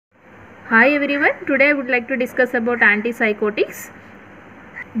Hi everyone, today I would like to discuss about antipsychotics.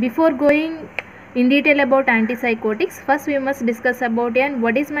 Before going in detail about antipsychotics, first we must discuss about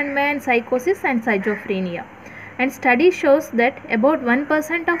what is meant by psychosis and schizophrenia. And study shows that about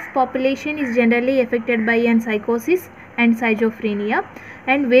 1% of population is generally affected by psychosis and schizophrenia,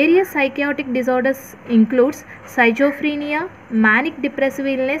 and various psychotic disorders includes schizophrenia, manic depressive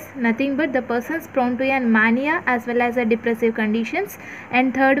illness, nothing but the persons prone to mania as well as depressive conditions,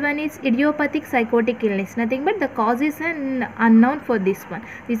 and third one is idiopathic psychotic illness, nothing but the cause is unknown for this one.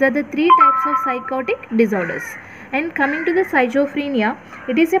 These are the three types of psychotic disorders. And coming to the schizophrenia,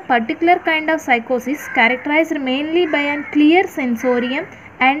 it is a particular kind of psychosis characterized mainly by a clear sensorium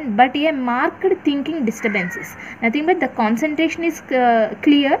but a marked thinking disturbances. Nothing but the concentration is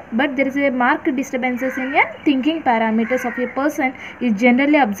clear, but there is a marked disturbances in thinking parameters of a person is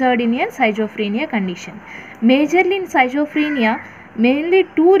generally observed in a schizophrenia condition. Majorly in schizophrenia, mainly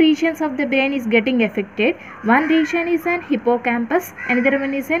two regions of the brain is getting affected. One region is an hippocampus, another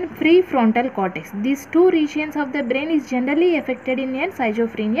one is an prefrontal cortex. These two regions of the brain is generally affected in a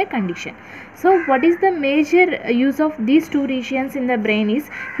schizophrenia condition. So what is the major use of these two regions in the brain is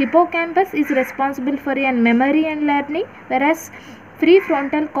hippocampus is responsible for memory and learning, whereas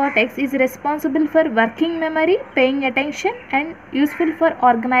prefrontal cortex is responsible for working memory, paying attention, and useful for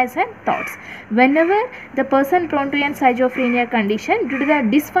organizing thoughts. Whenever the person prone to schizophrenia condition, due to the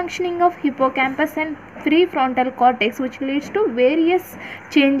dysfunctioning of hippocampus and prefrontal cortex, which leads to various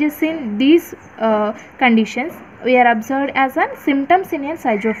changes in these conditions, we are observed as symptoms in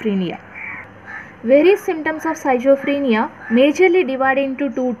schizophrenia. Various symptoms of schizophrenia majorly divided into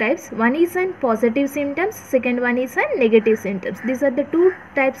two types. One is positive symptoms, second one is negative symptoms. These are the two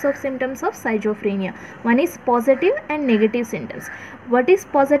types of symptoms of schizophrenia. One is positive and negative symptoms. What is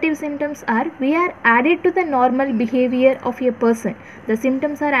positive symptoms are? We are added to the normal behavior of a person. The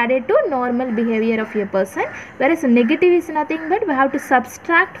symptoms are added to normal behavior of a person, whereas negative is nothing but we have to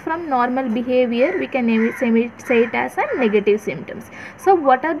subtract from normal behavior. We can say it as negative symptoms. So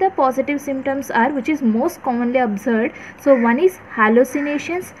what are the positive symptoms are, which is most commonly observed? So one is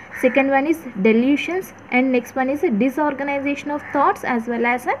hallucinations, second one is delusions, and next one is a disorganization of thoughts as well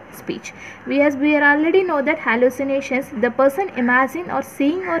as speech. We already know that hallucinations, the person imagine or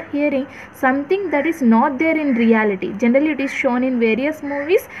seeing or hearing something that is not there in reality. Generally it is shown in various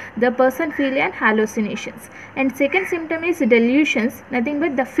movies, the person feel hallucinations. And second symptom is delusions, nothing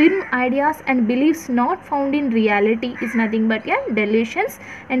but the firm ideas and beliefs not found in reality is nothing but delusions.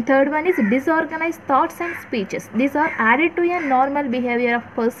 And third one is disorganized thoughts and speeches. These are added to a normal behavior of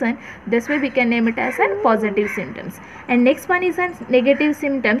person. This way we can name it as positive symptoms. And next one is negative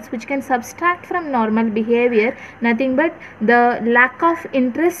symptoms, which can subtract from normal behavior, nothing but the lack of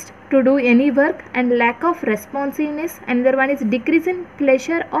interest to do any work and lack of responsiveness. Another one is decrease in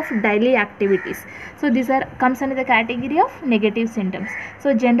pleasure of daily activities. So these comes under the category of negative symptoms.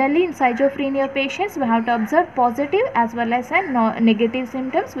 So generally in schizophrenia patients, we have to observe positive as well as negative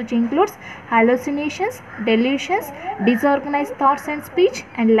symptoms, which includes hallucinations, delusions, disorganized thoughts and speech,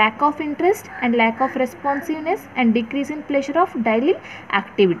 and lack of interest and lack of responsiveness, and decrease in pleasure of daily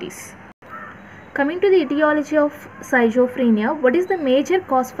activities. Coming to the etiology of schizophrenia, what is the major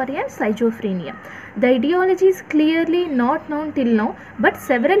cause for schizophrenia? The etiology is clearly not known till now, but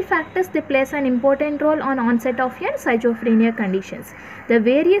several factors they plays an important role on onset of schizophrenia conditions. The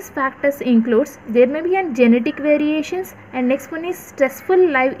various factors includes there may be genetic variations, and next one is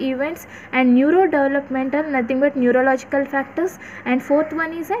stressful life events and neurodevelopmental, nothing but neurological factors, and fourth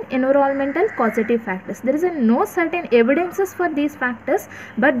one is environmental causative factors. There is no certain evidences for these factors,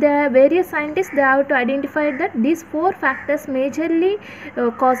 but there are various scientists they have to identify that these four factors majorly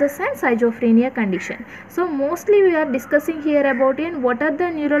causes schizophrenia condition. So mostly we are discussing here about what are the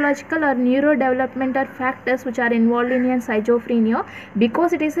neurological or neurodevelopmental factors which are involved in schizophrenia,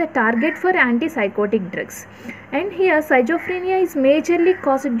 because it is a target for antipsychotic drugs. And here schizophrenia is majorly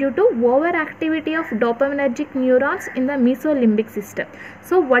caused due to overactivity of dopaminergic neurons in the mesolimbic system.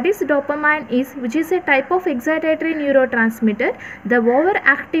 So what is dopamine is, which is a type of excitatory neurotransmitter. The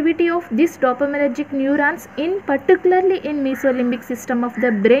overactivity of this dopaminergic neurons particularly in mesolimbic system of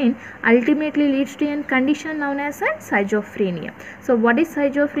the brain ultimately leads to a condition known as schizophrenia. So what is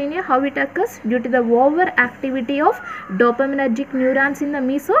schizophrenia? How it occurs? Due to the overactivity of dopaminergic neurons in the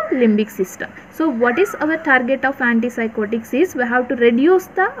mesolimbic system. So what is our target of antipsychotics is, we have to reduce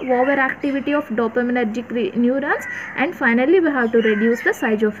the overactivity of dopaminergic neurons, and finally we have to reduce the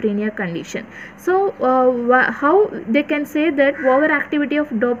schizophrenia condition. So how they can say that overactivity of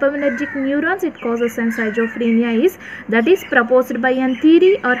dopaminergic neurons it causes schizophrenia is, that is proposed by a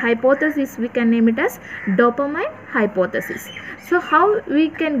theory or hypothesis, we can name name it as dopamine hypothesis. So how we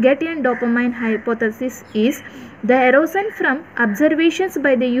can get a dopamine hypothesis is the erosion from observations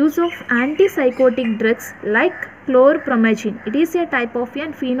by the use of antipsychotic drugs like chlorpromazine. It is a type of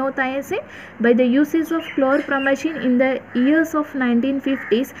phenothiazine. By the usage of chlorpromazine in the years of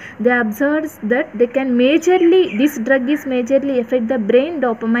 1950s, they observed that this drug is majorly affect the brain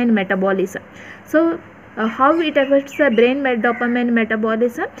dopamine metabolism. So how it affects the brain dopamine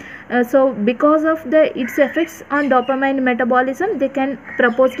metabolism? So because of its effects on dopamine metabolism, they can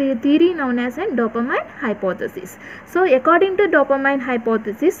propose a theory known as a dopamine hypothesis. So according to dopamine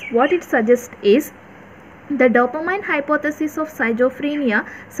hypothesis, what it suggests is the dopamine hypothesis of schizophrenia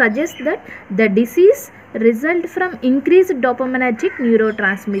suggests that the disease result from increased dopaminergic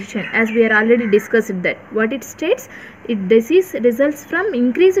neurotransmission, as we are already discussed that. What it states, disease results from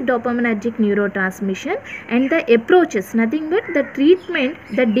increased dopaminergic neurotransmission, and the approaches nothing but the treatment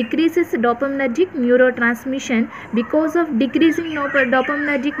that decreases dopaminergic neurotransmission. Because of decreasing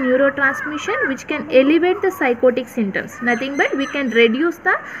dopaminergic neurotransmission, which can elevate the psychotic symptoms, nothing but we can reduce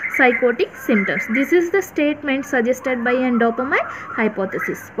the psychotic symptoms. This is the statement suggested by a dopamine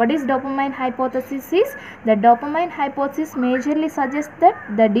hypothesis. What is dopamine hypothesis is, the dopamine hypothesis majorly suggests that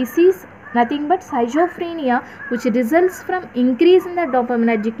the disease nothing but schizophrenia, which results from increase in the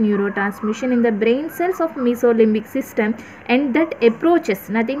dopaminergic neurotransmission in the brain cells of mesolimbic system, and that approaches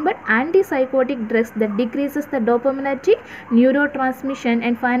nothing but antipsychotic drugs that decreases the dopaminergic neurotransmission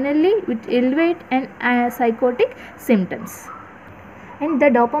and finally which elevate and psychotic symptoms. And the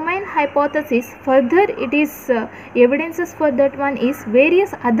dopamine hypothesis, further it is evidences for that one is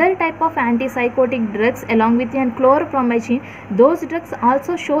various other type of antipsychotic drugs along with chlorpromazine. Those drugs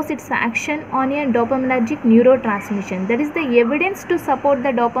also shows its action on a dopaminergic neurotransmission. That is the evidence to support the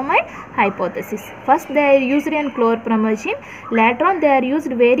dopamine hypothesis. First they are used in chlorpromazine, later on they are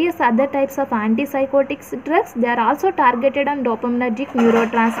used various other types of antipsychotic drugs. They are also targeted on dopaminergic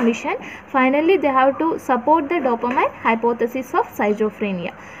neurotransmission. Finally they have to support the dopamine hypothesis of schizophrenia.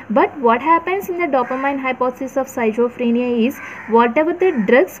 But what happens in the dopamine hypothesis of schizophrenia is, whatever the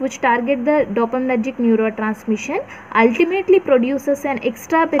drugs which target the dopaminergic neurotransmission ultimately produces an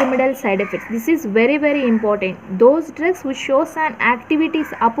extrapyramidal side effects. This is very important. Those drugs which shows an activities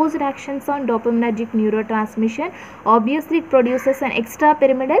opposite actions on dopaminergic neurotransmission, obviously it produces an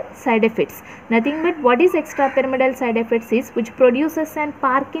extrapyramidal side effects. Nothing but what is extrapyramidal side effects is, which produces an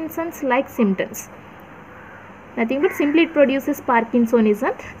Parkinson's like symptoms. Nothing but simply it produces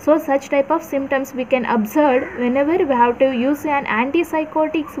Parkinsonism. So such type of symptoms we can observe whenever we have to use an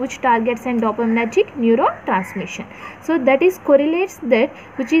antipsychotics which targets an dopaminergic neurotransmission. So that is correlates that,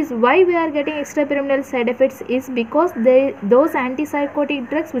 which is why we are getting extrapyramidal side effects is because those antipsychotic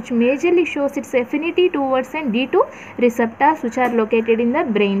drugs which majorly shows its affinity towards an D2 receptors which are located in the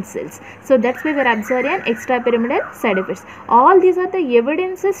brain cells. So that's why we are observing extrapyramidal side effects. All these are the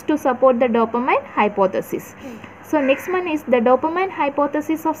evidences to support the dopamine hypothesis. So next one is the dopamine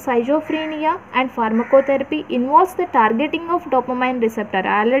hypothesis of schizophrenia and pharmacotherapy involves the targeting of dopamine receptor.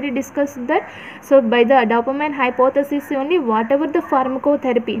 I already discussed that. So by the dopamine hypothesis only, whatever the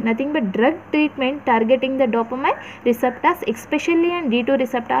pharmacotherapy, nothing but drug treatment targeting the dopamine receptors, especially and D2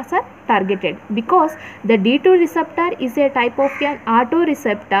 receptors are targeted, because the D2 receptor is a type of an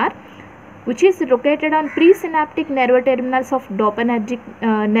autoreceptor which is located on presynaptic nerve terminals of dopaminergic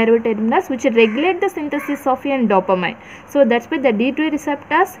nerve terminals, which regulate the synthesis of dopamine. So that's why the D2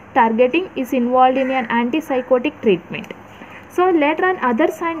 receptors targeting is involved in an antipsychotic treatment. So later on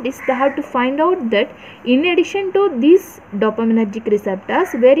other scientists they have to find out that in addition to these dopaminergic receptors,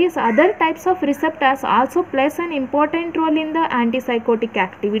 various other types of receptors also plays an important role in the antipsychotic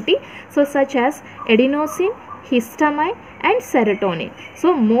activity, so such as adenosine, histamine and serotonin.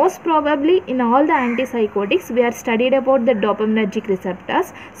 So most probably in all the antipsychotics we are studied about the dopaminergic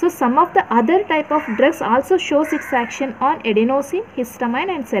receptors. So some of the other type of drugs also shows its action on adenosine, histamine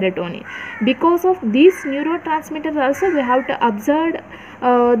and serotonin. Because of these neurotransmitters also we have to observe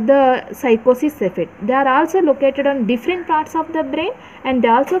the psychosis effect. They are also located on different parts of the brain, and they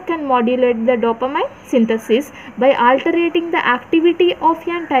also can modulate the dopamine synthesis by altering the activity of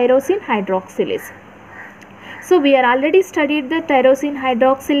an tyrosine hydroxylase. So we are already studied the tyrosine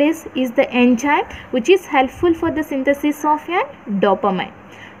hydroxylase is the enzyme which is helpful for the synthesis of an dopamine.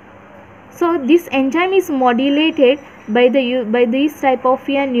 So this enzyme is modulated by these type of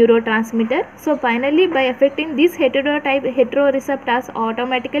a neurotransmitter. So finally, by affecting these heteroreceptors,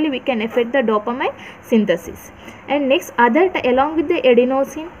 automatically we can affect the dopamine synthesis. And next, along with the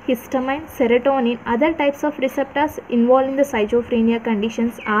adenosine, histamine, serotonin, other types of receptors involved in the schizophrenia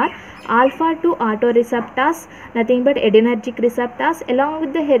conditions are alpha 2 autoreceptors, nothing but adrenergic receptors. Along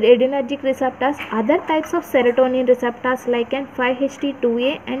with the adrenergic receptors, other types of serotonin receptors like an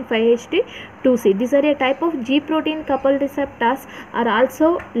 5-HT2A and 5-HT2C. These are a type of G protein coupled receptors are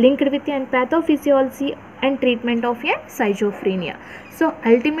also linked with an pathophysiology and treatment of a schizophrenia. So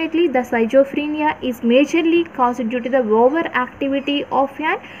ultimately, the schizophrenia is majorly caused due to the overactivity of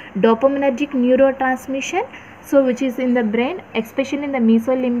an dopaminergic neurotransmission, so which is in the brain, especially in the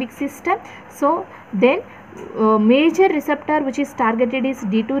mesolimbic system. So then major receptor which is targeted is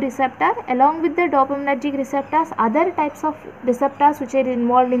D2 receptor. Along with the dopaminergic receptors, other types of receptors which are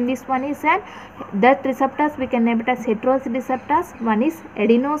involved in this one is that receptors we can name it as heteroreceptors. One is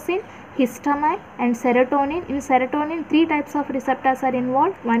adenosine, histamine and serotonin. In serotonin, three types of receptors are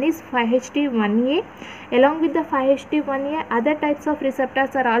involved. One is 5-HT1A. Along with the 5-HT1A, other types of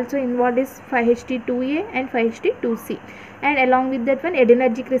receptors are also involved is 5-HT2A and 5-HT2C. And along with that one,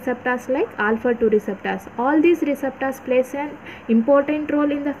 adrenergic receptors like alpha 2 receptors. All these receptors plays an important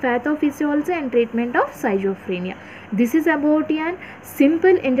role in the pathophysiology and treatment of schizophrenia. This is about a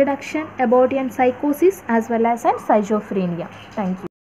simple introduction about a psychosis as well as a schizophrenia. Thank you.